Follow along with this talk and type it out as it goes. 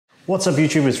What's up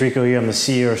YouTube, it's Rico here. I'm the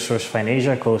CEO of SourceFind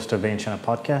Asia, co-host of Bain China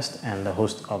Podcast and the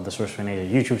host of the SourceFind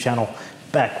Asia YouTube channel,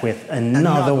 back with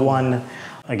another one.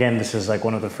 Again, this is like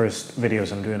one of the first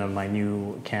videos I'm doing on my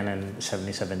new Canon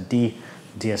 77D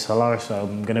DSLR. So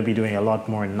I'm gonna be doing a lot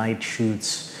more night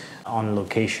shoots, on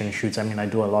location shoots. I mean, I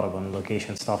do a lot of on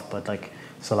location stuff, but like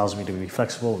this allows me to be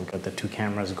flexible. We've got the two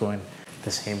cameras going at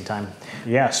the same time.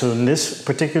 Yeah, so in this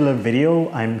particular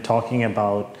video, I'm talking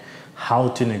about how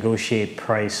to negotiate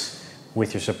price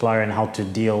with your supplier and how to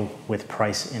deal with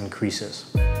price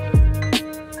increases.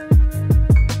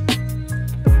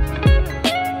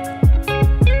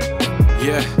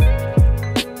 Yeah.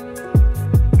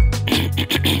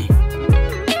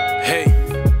 Hey,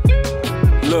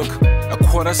 look, a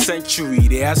quarter century,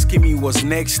 they asking me what's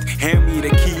next. Hand me the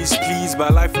keys, please. My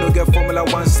life no get Formula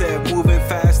One set. Moving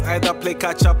fast, either play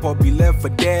catch up or be left for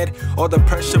dead. All the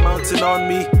pressure mounting on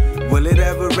me, will it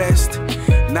ever rest?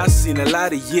 Not seen a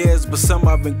lot of years, but some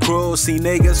have been cruel. Seen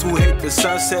niggas who hate the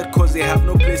sunset cause they have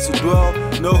no place to dwell.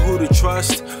 Know who to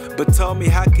trust, but tell me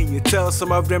how can you tell?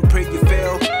 Some of them pray you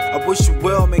fail. I wish you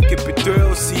will, make it be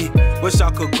thrill. See, wish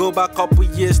I could go back couple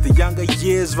years, the younger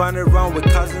years. Running around with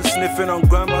cousins, sniffing on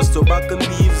grandma's tobacco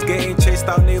leaves. Getting chased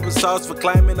out neighbors' house for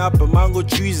climbing up a mango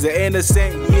trees. The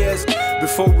innocent years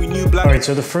before we knew black. All right,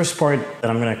 so the first part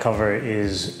that I'm gonna cover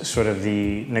is sort of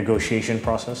the negotiation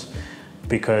process,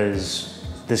 because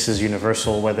this is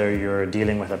universal whether you're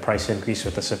dealing with a price increase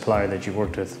with a supplier that you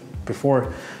worked with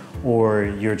before, or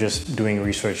you're just doing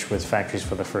research with factories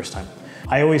for the first time.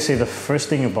 I always say the first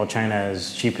thing about China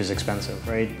is cheap is expensive,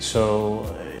 right?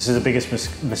 So this is the biggest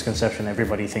misconception.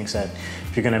 Everybody thinks that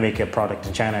if you're gonna make a product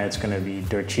in China, it's gonna be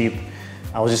dirt cheap.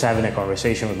 I was just having a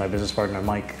conversation with my business partner,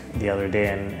 Mike, the other day,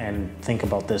 and think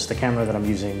about this. The camera that I'm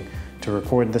using to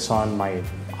record this on, my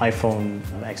iPhone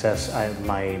XS,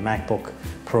 my MacBook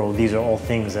Pro, these are all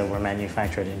things that were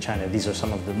manufactured in China. These are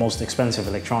some of the most expensive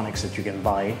electronics that you can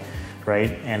buy,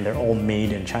 right? And they're all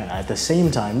made in China. At the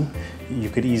same time, you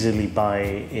could easily buy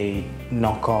a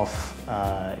knockoff,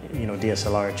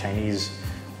 DSLR Chinese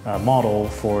model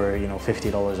for,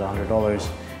 $50 or $100.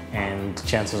 And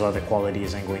chances are the quality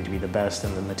isn't going to be the best,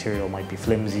 and the material might be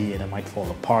flimsy and it might fall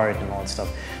apart and all that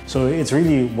stuff. So it's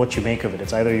really what you make of it.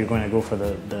 It's either you're going to go for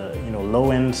the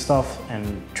low-end stuff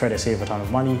and try to save a ton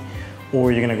of money,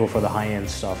 or you're going to go for the high-end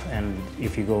stuff. And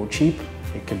if you go cheap,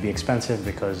 it could be expensive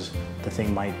because the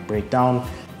thing might break down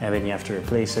and then you have to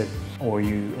replace it. Or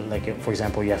for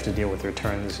example, you have to deal with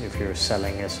returns if you're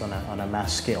selling this on a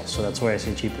mass scale. So that's why I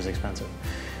say cheap is expensive.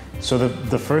 So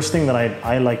the first thing that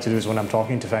I like to do is when I'm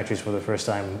talking to factories for the first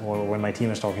time, or when my team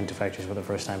is talking to factories for the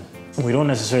first time, we don't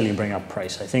necessarily bring up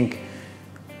price. I think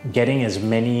getting as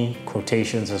many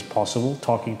quotations as possible,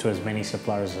 talking to as many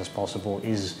suppliers as possible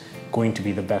is going to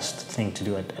be the best thing to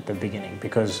do at the beginning.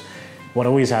 Because what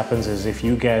always happens is if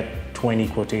you get 20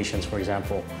 quotations, for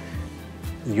example,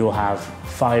 you'll have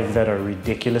 5 that are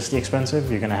ridiculously expensive,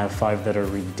 you're gonna have 5 that are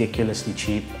ridiculously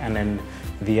cheap, and then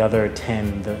the other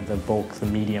 10, the bulk, the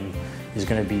medium, is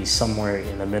gonna be somewhere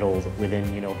in the middle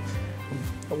within,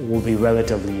 will be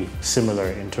relatively similar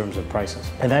in terms of prices.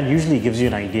 And that usually gives you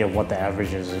an idea of what the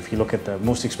average is. If you look at the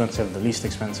most expensive, the least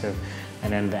expensive,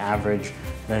 and then the average,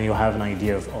 then you'll have an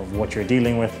idea of what you're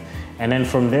dealing with. And then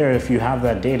from there, if you have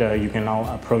that data, you can now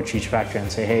approach each factory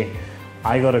and say, hey,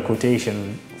 I got a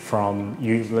quotation from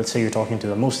you. Let's say you're talking to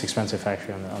the most expensive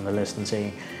factory on the list and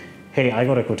saying, hey, I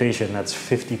got a quotation that's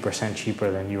 50%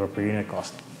 cheaper than your per unit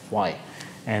cost. Why?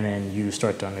 And then you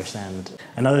start to understand.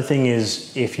 Another thing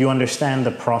is, if you understand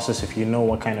the process, if you know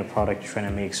what kind of product you're trying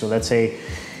to make. So let's say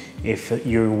if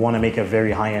you want to make a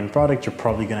very high-end product, you're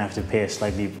probably going to have to pay a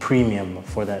slightly premium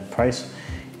for that price.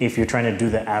 If you're trying to do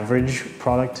the average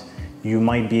product, you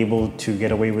might be able to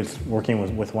get away with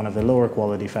working with one of the lower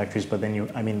quality factories, but then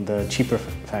the cheaper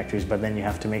factories, but then you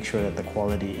have to make sure that the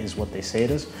quality is what they say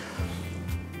it is.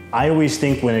 I always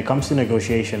think when it comes to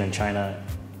negotiation in China,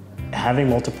 having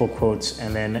multiple quotes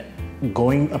and then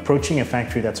approaching a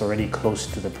factory that's already close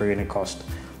to the per unit cost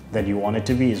that you want it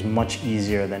to be is much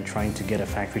easier than trying to get a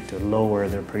factory to lower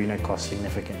their per unit cost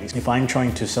significantly. If I'm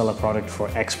trying to sell a product for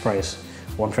X price,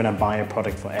 or I'm trying to buy a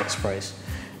product for X price,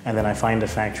 and then I find a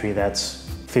factory that's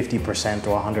 50%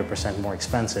 or 100% more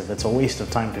expensive, it's a waste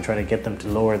of time to try to get them to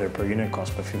lower their per unit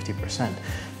cost by 50%.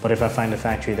 But if I find a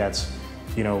factory that's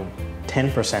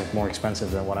 10% more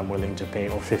expensive than what I'm willing to pay,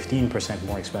 or 15%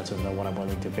 more expensive than what I'm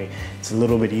willing to pay, it's a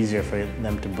little bit easier for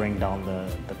them to bring down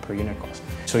the per unit cost.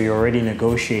 So you're already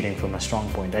negotiating from a strong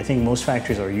point. I think most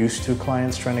factories are used to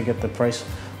clients trying to get the price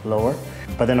lower.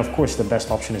 But then of course the best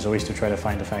option is always to try to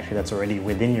find a factory that's already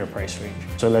within your price range.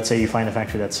 So let's say you find a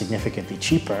factory that's significantly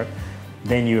cheaper,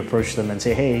 then you approach them and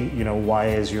say, hey, why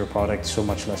is your product so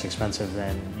much less expensive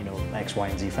than, X, Y,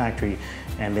 and Z factory?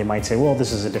 And they might say, well,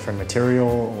 this is a different material,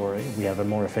 or we have a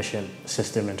more efficient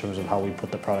system in terms of how we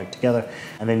put the product together.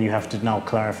 And then you have to now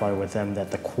clarify with them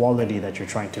that the quality that you're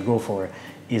trying to go for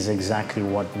is exactly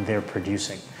what they're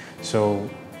producing. So,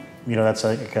 that's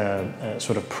like a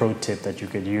sort of pro tip that you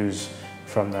could use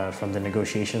from the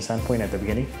negotiation standpoint at the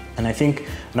beginning. And I think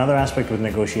another aspect with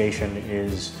negotiation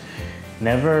is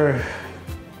never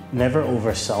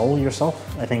oversell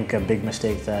yourself. I think a big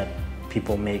mistake that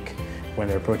people make when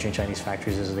they're approaching Chinese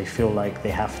factories is they feel like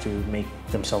they have to make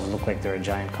themselves look like they're a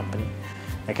giant company.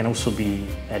 That can also be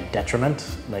a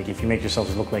detriment. Like if you make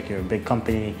yourselves look like you're a big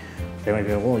company, they might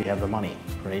be like, well, you have the money,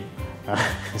 right?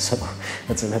 So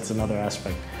that's another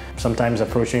aspect. Sometimes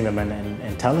approaching them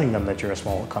and telling them that you're a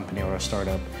small company or a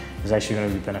startup is actually going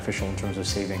to be beneficial in terms of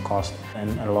saving cost.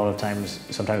 And a lot of times,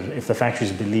 sometimes if the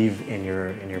factories believe in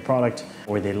your product,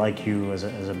 or they like you as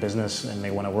a business and they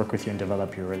want to work with you and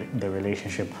develop the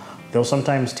relationship, they'll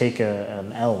sometimes take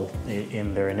an L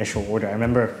in their initial order. I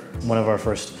remember one of our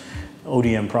first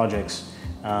ODM projects,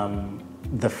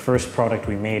 the first product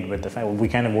we made with the factory, we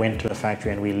kind of went to the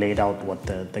factory and we laid out what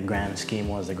the grand scheme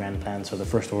was, the grand plan. So the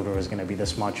first order was going to be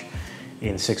this much.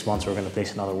 In 6 months, we're going to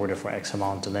place another order for X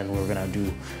amount, and then we're going to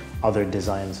do other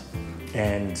designs.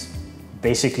 And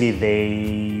basically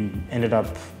they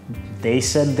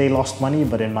said they lost money,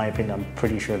 but in my opinion, I'm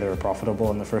pretty sure they were profitable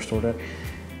in the first order.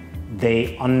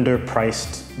 They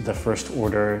underpriced the first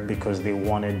order because they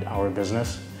wanted our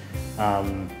business.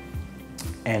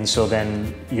 And so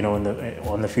then,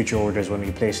 on the future orders, when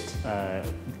we placed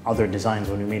other designs,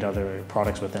 when we made other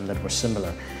products with them that were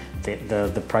similar,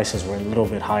 the prices were a little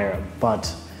bit higher.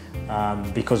 But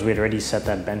because we'd already set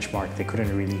that benchmark, they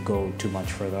couldn't really go too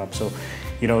much further up. So,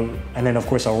 and then of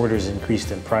course our orders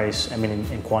increased in price,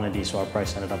 in quantity, so our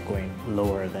price ended up going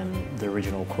lower than the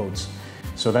original quotes.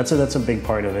 So that's a big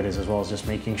part of it, as well as just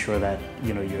making sure that,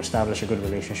 you establish a good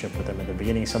relationship with them at the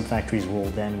beginning. Some factories will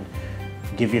then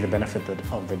give you the benefit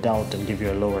of the doubt and give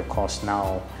you a lower cost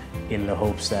now in the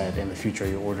hopes that in the future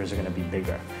your orders are going to be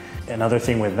bigger. Another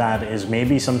thing with that is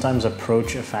maybe sometimes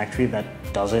approach a factory that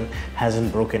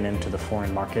hasn't broken into the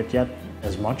foreign market yet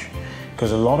as much,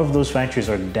 because a lot of those factories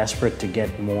are desperate to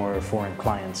get more foreign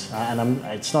clients.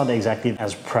 It's not exactly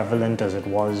as prevalent as it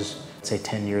was, say,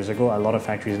 10 years ago. A lot of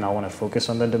factories now want to focus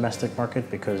on the domestic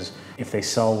market because if they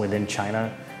sell within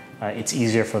China, it's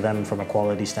easier for them from a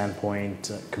quality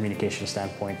standpoint, communication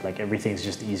standpoint, like everything's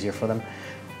just easier for them.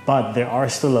 But there are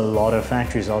still a lot of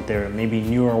factories out there, maybe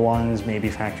newer ones, maybe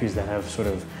factories that have sort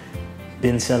of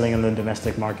been selling in the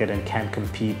domestic market and can't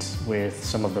compete with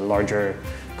some of the larger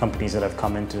companies that have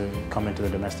come into the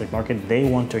domestic market. They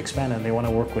want to expand and they want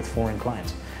to work with foreign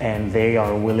clients. And they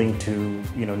are willing to,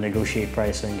 negotiate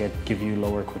price and give you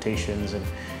lower quotations and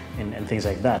things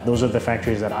like that. Those are the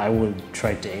factories that I would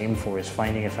try to aim for, is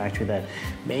finding a factory that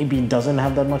maybe doesn't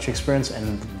have that much experience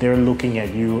and they're looking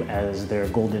at you as their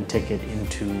golden ticket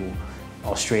into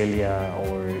Australia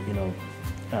or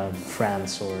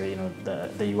France or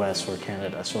the US or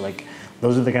Canada. So like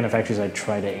those are the kind of factories I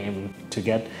try to aim to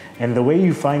get. And the way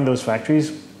you find those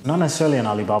factories, not necessarily on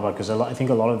Alibaba, because I think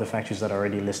a lot of the factories that are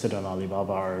already listed on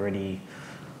Alibaba are already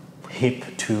hip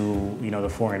to the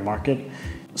foreign market.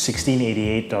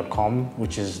 1688.com,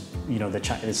 which is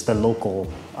it's the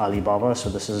local Alibaba, so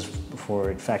this is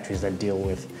for factories that deal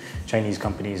with Chinese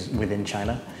companies within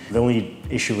China. The only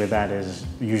issue with that is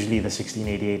usually the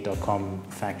 1688.com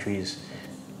factories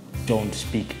don't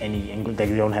speak any English,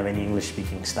 they don't have any English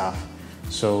speaking staff.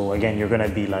 So again, you're going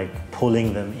to be like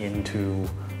pulling them into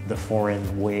the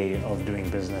foreign way of doing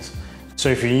business. So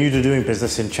if you're new to doing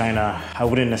business in China, I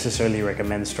wouldn't necessarily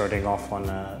recommend starting off on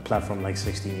a platform like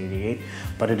 1688,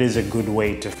 but it is a good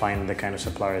way to find the kind of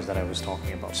suppliers that I was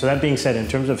talking about. So that being said, in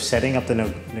terms of setting up the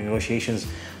negotiations,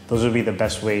 those would be the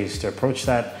best ways to approach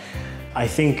that. I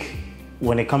think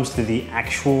when it comes to the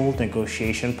actual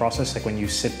negotiation process, like when you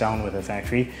sit down with a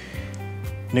factory,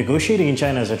 negotiating in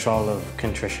China is a trial of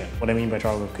contrition. What I mean by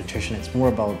trial of contrition, it's more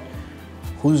about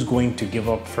who's going to give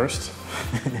up first.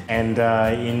 And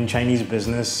in Chinese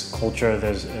business culture,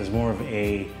 there's more of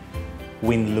a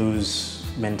win-lose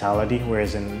mentality,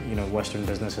 whereas in Western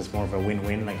business, it's more of a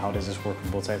win-win, like how does this work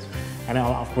for both sides? And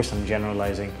of course, I'm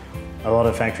generalizing. A lot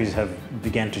of factories have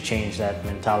began to change that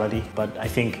mentality, but I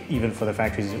think even for the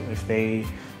factories, if they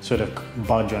sort of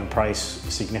budge on price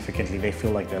significantly, they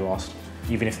feel like they're lost.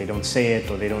 Even if they don't say it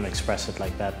or they don't express it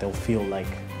like that, they'll feel like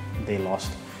they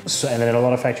lost. So, and then a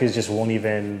lot of factories just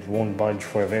won't budge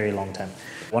for a very long time.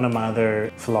 One of my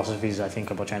other philosophies I think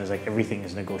about China is like everything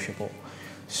is negotiable.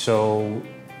 So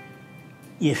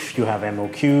If you have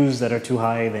MOQs that are too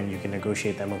high, then you can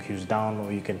negotiate the MOQs down,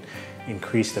 or you can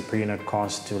increase the per unit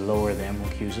cost to lower the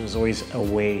MOQs. There's always a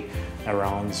way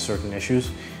around certain issues.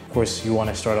 Of course, you want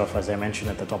to start off, as I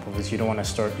mentioned at the top of this, you want to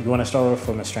start off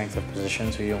from a strength of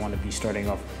position, so you don't want to be starting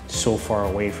off so far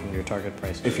away from your target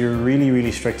price. If you're really,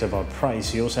 really strict about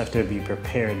price, you also have to be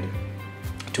prepared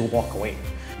to walk away.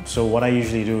 So what I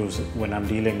usually do is when I'm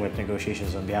dealing with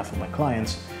negotiations on behalf of my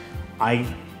clients, I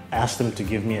ask them to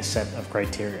give me a set of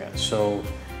criteria. So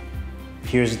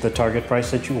here's the target price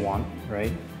that you want,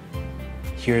 right?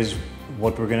 Here's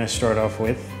what we're gonna start off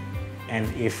with.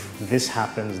 And if this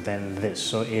happens, then this.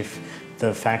 So if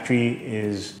the factory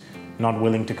is not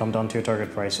willing to come down to your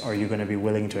target price, are you gonna be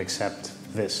willing to accept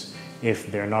this? If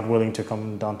they're not willing to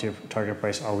come down to your target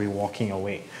price, are we walking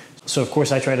away? So of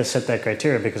course I try to set that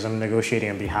criteria because I'm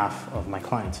negotiating on behalf of my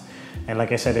clients. And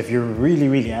like I said, if you're really,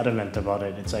 really adamant about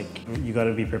it, it's like you got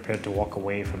to be prepared to walk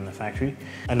away from the factory.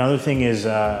 Another thing is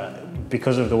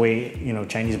because of the way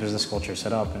Chinese business culture is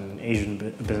set up and Asian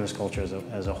business culture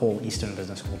as a whole, Eastern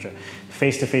business culture,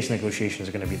 face-to-face negotiations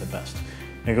are going to be the best.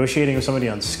 Negotiating with somebody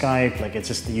on Skype, like it's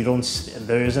just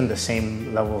there isn't the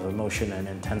same level of emotion and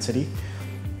intensity.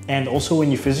 And also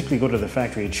when you physically go to the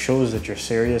factory, it shows that you're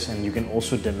serious, and you can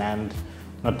also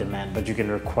but you can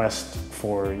request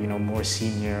for more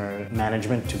senior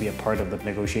management to be a part of the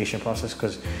negotiation process.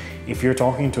 Because if you're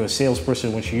talking to a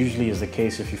salesperson, which usually is the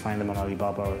case if you find them on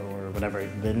Alibaba or whatever,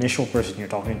 the initial person you're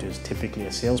talking to is typically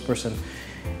a salesperson.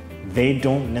 They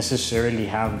don't necessarily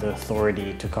have the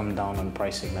authority to come down on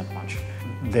pricing that much.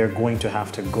 They're going to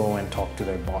have to go and talk to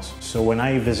their boss. So when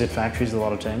I visit factories a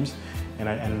lot of times,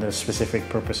 and the specific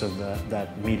purpose of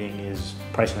that meeting is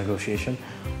price negotiation,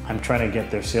 I'm trying to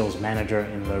get their sales manager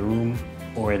in the room,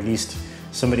 or at least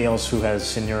somebody else who has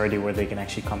seniority where they can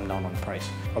actually come down on price.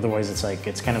 Otherwise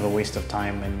it's kind of a waste of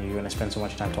time, and you're going to spend so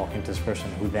much time talking to this person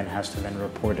who then has to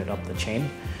report it up the chain.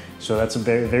 So that's a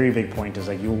very, very big point, is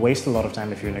like you waste a lot of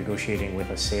time if you're negotiating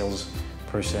with a sales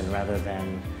person rather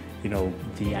than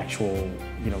the actual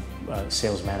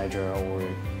sales manager or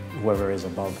whoever is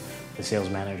above the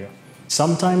sales manager.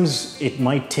 Sometimes it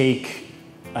might take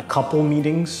a couple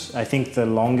meetings. I think the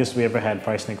longest we ever had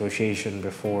price negotiation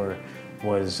before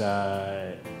was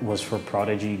for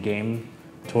Prodigy game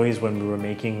toys when we were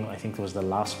making, I think it was the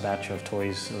last batch of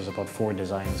toys. It was about 4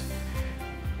 designs.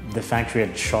 The factory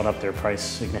had shot up their price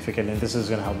significantly. This is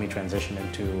going to help me transition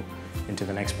into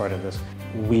the next part of this.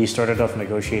 We started off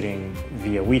negotiating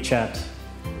via WeChat.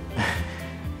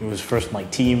 It was first my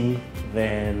team,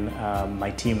 then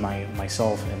my team,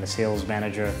 myself and the sales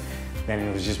manager. Then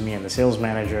it was just me and the sales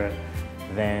manager.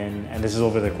 And this is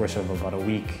over the course of about a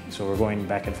week. So we're going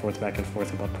back and forth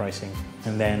about pricing.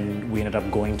 And then we ended up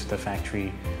going to the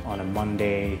factory on a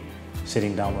Monday,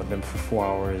 sitting down with them for 4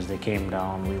 hours. They came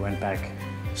down, we went back,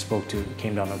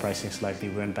 came down on pricing slightly.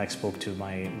 We went back, spoke to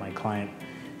my client,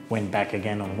 went back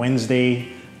again on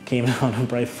Wednesday, came down on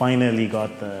price, finally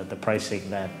got the pricing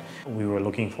that we were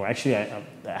looking for. Actually, I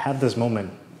had this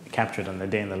moment captured on the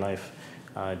day in the life.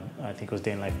 I think it was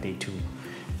day in life, day 2.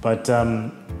 But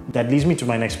that leads me to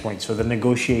my next point. So the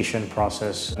negotiation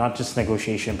process, not just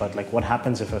negotiation, but like what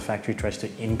happens if a factory tries to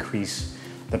increase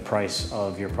the price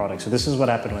of your product. So this is what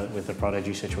happened with the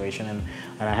Prodigy situation. And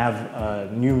I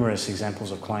have numerous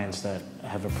examples of clients that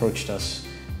have approached us,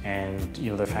 and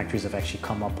their factories have actually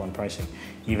come up on pricing,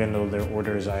 even though their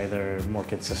orders are either more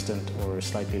consistent or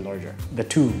slightly larger. The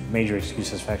 2 major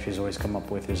excuses factories always come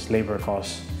up with is labor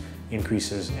costs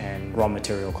increases and raw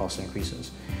material cost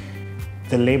increases.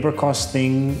 The labor cost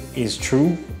thing is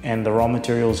true, and the raw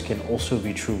materials can also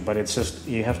be true, but it's just,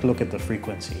 you have to look at the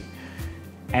frequency.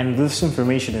 And this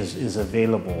information is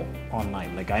available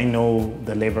online. Like, I know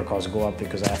the labor costs go up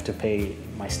because I have to pay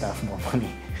my staff more money.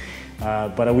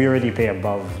 But we already pay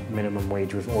above minimum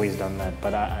wage. We've always done that.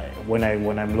 But when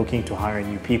I'm looking to hire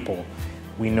new people,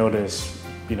 we notice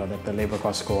that the labor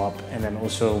costs go up, and then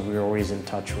also we're always in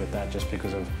touch with that just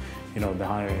because of the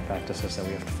hiring practices that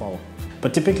we have to follow.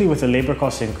 But typically with the labor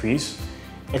cost increase,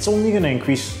 it's only going to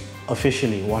increase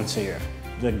officially once a year.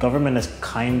 The government has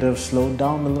kind of slowed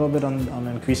down a little bit on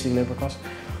increasing labor costs,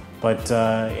 but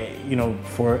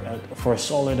for a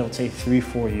solid, I would say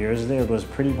 3-4 years there, it was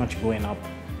pretty much going up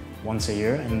once a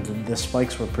year, and the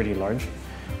spikes were pretty large.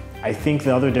 I think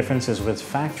the other difference is with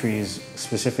factories,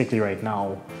 specifically right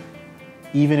now,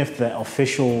 even if the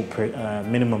official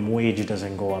minimum wage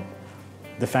doesn't go up,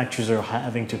 The factories are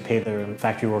having to pay their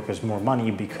factory workers more money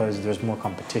because there's more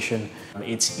competition.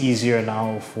 It's easier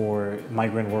now for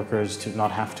migrant workers to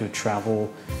not have to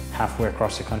travel halfway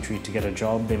across the country to get a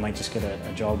job. They might just get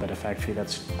a job at a factory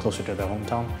that's closer to their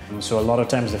hometown. So a lot of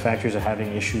times the factories are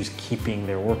having issues keeping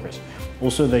their workers.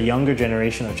 Also, the younger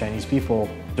generation of Chinese people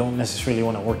don't necessarily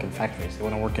want to work in factories. They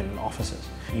want to work in offices.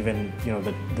 Even,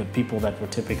 the people that were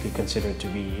typically considered to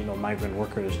be, migrant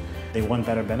workers, they want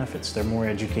better benefits. They're more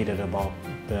educated about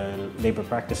the labor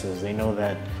practices. They know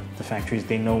that the factories,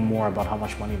 they know more about how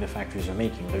much money the factories are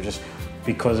making. They're just,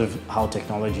 because of how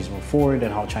technologies move forward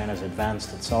and how China's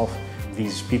advanced itself,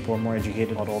 these people are more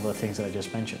educated about all the things that I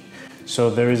just mentioned. So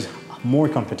there is more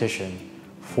competition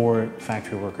for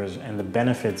factory workers, and the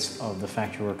benefits of the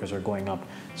factory workers are going up.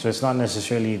 So it's not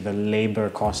necessarily the labor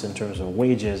cost in terms of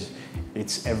wages,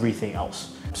 it's everything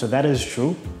else. So that is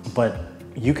true, but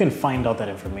you can find out that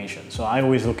information. So I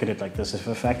always look at it like this. If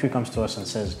a factory comes to us and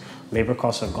says labor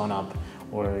costs have gone up,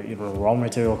 or raw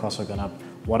material costs have gone up,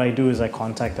 what I do is I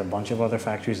contact a bunch of other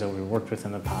factories that we worked with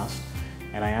in the past,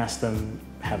 and I ask them,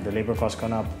 have the labor costs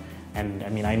gone up? And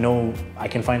I know I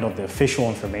can find out the official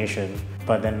information,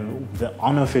 but then the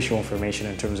unofficial information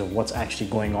in terms of what's actually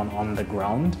going on the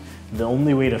ground, the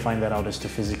only way to find that out is to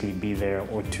physically be there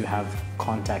or to have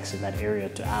contacts in that area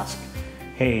to ask,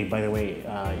 hey, by the way,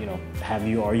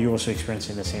 are you also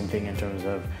experiencing the same thing in terms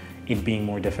of it being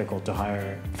more difficult to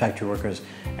hire factory workers,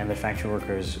 and the factory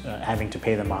workers having to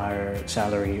pay them a higher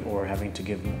salary or having to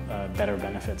give better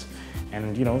benefits?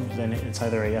 And then it's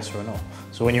either a yes or a no.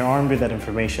 So when you're armed with that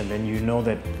information, then you know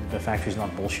that the factory's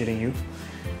not bullshitting you.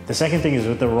 The second thing is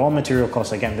with the raw material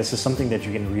costs. Again, this is something that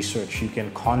you can research. You can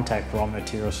contact raw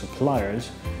material suppliers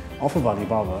off of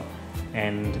Alibaba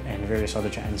and various other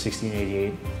channels,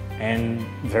 1688, and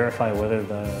verify whether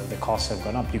the costs have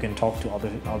gone up. You can talk to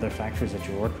other factories that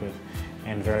you worked with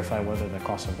and verify whether the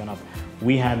costs have gone up.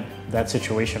 We had that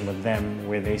situation with them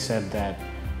where they said that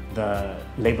the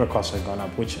labor costs had gone up,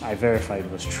 which I verified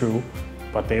was true,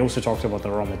 but they also talked about the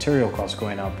raw material costs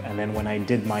going up. And then when I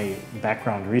did my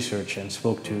background research and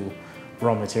spoke to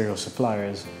raw material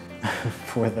suppliers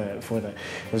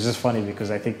it was just funny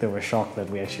because I think they were shocked that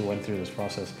we actually went through this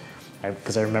process.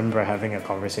 Because I remember having a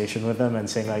conversation with them and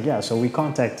saying like, yeah, so we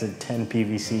contacted 10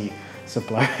 PVC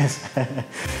suppliers.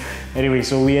 Anyway,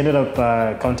 so we ended up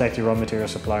contacting raw material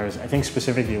suppliers. I think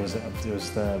specifically it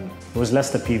was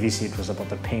less the PVC, it was about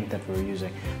the paint that we were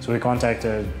using. So we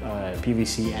contacted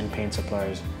PVC and paint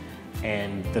suppliers,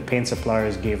 and the paint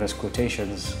suppliers gave us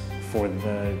quotations for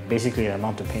basically the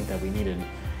amount of paint that we needed.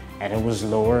 And it was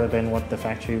lower than what the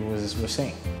factory was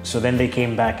saying. So then they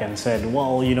came back and said,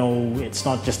 well, it's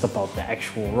not just about the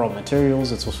actual raw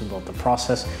materials, it's also about the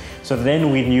process. So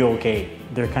then we knew, okay,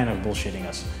 they're kind of bullshitting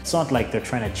us. It's not like they're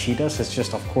trying to cheat us, it's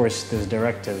just, of course, there's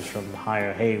directives from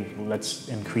higher, hey, let's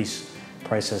increase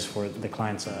prices for the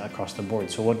clients across the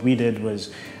board. So what we did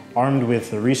was, armed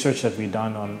with the research that we'd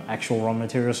done on actual raw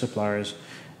material suppliers,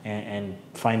 and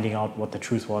finding out what the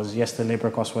truth was. Yes, the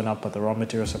labor costs went up, but the raw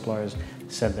material suppliers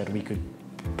said that we could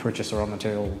purchase the raw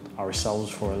material ourselves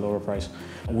for a lower price.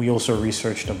 We also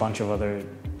researched a bunch of other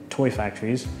toy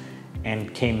factories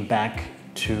and came back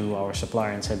to our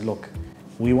supplier and said, look,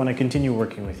 we want to continue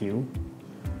working with you.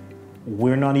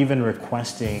 We're not even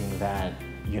requesting that,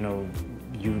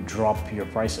 you drop your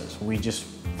prices. We just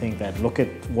think that look at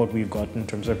what we've got in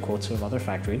terms of quotes of other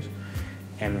factories,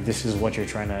 and this is what you're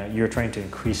trying to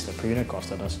increase the per unit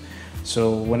cost at us.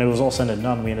 So when it was all said and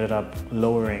done, we ended up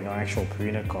lowering our actual per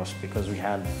unit cost because we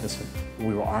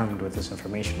were armed with this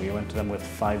information. We went to them with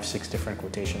 5-6 different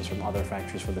quotations from other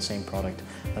factories for the same product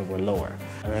that were lower.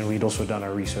 And then we'd also done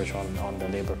our research on the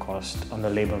labor cost, on the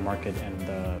labor market and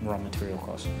the raw material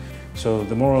cost. So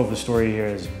the moral of the story here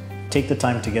is, take the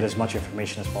time to get as much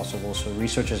information as possible. So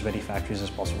research as many factories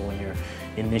as possible when you're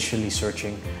initially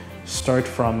searching. Start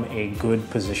from a good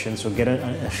position. So get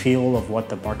a feel of what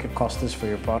the market cost is for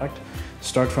your product.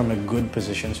 Start from a good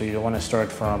position. So you don't want to start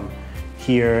from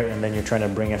here and then you're trying to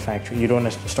bring a factory. You don't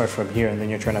want to start from here and then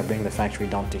you're trying to bring the factory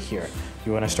down to here.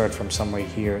 You want to start from somewhere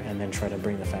here and then try to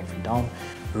bring the factory down.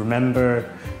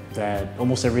 Remember that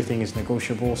almost everything is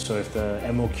negotiable. So if the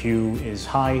MOQ is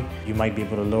high, you might be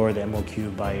able to lower the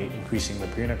MOQ by increasing the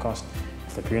per unit cost.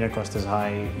 If the per unit cost is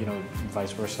high,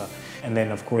 vice versa. And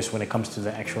then of course, when it comes to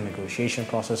the actual negotiation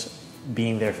process,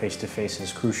 being there face-to-face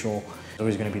is crucial. It's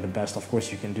always going to be the best. Of course,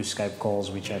 you can do Skype calls,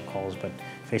 WeChat calls, but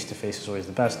face-to-face is always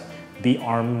the best. Be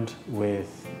armed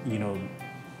with,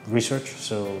 research.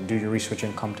 So do your research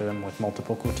and come to them with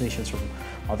multiple quotations from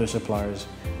other suppliers.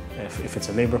 If it's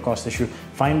a labor cost issue,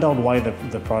 find out why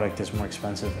the product is more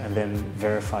expensive and then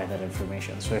verify that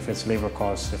information. So if it's labor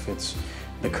costs, if it's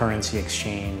the currency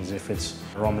exchange, if it's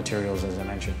raw materials, as I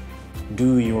mentioned.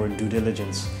 Do your due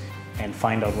diligence and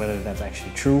find out whether that's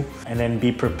actually true, and then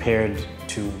be prepared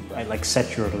to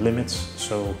set your limits.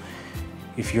 So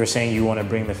if you're saying you want to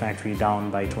bring the factory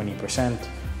down by 20%,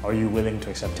 are you willing to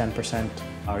accept 10%?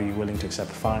 Are you willing to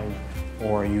accept 5%?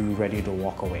 Or are you ready to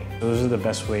walk away? Those are the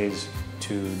best ways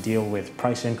to deal with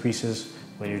price increases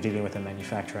when you're dealing with a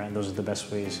manufacturer, and those are the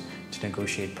best ways to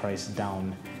negotiate price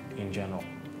down in general.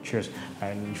 Cheers.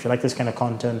 And if you like this kind of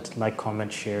content, like,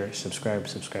 comment, share, subscribe,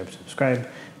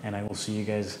 and I will see you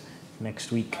guys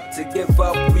next week. To give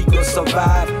up, we gon'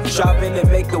 survive. Striving to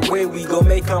make a way, we gon'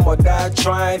 make 'em or die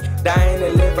trying. Dying to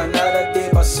live another day,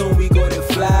 but soon we gonna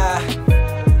fly.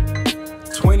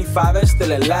 25 and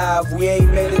still alive, we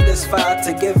ain't made it this far.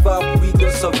 To give up, we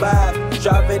gon' survive.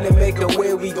 Striving to make a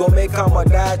way, we gon' make 'em or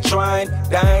die trying.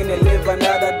 Dying to live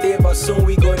another day, but soon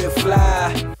we gonna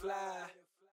fly.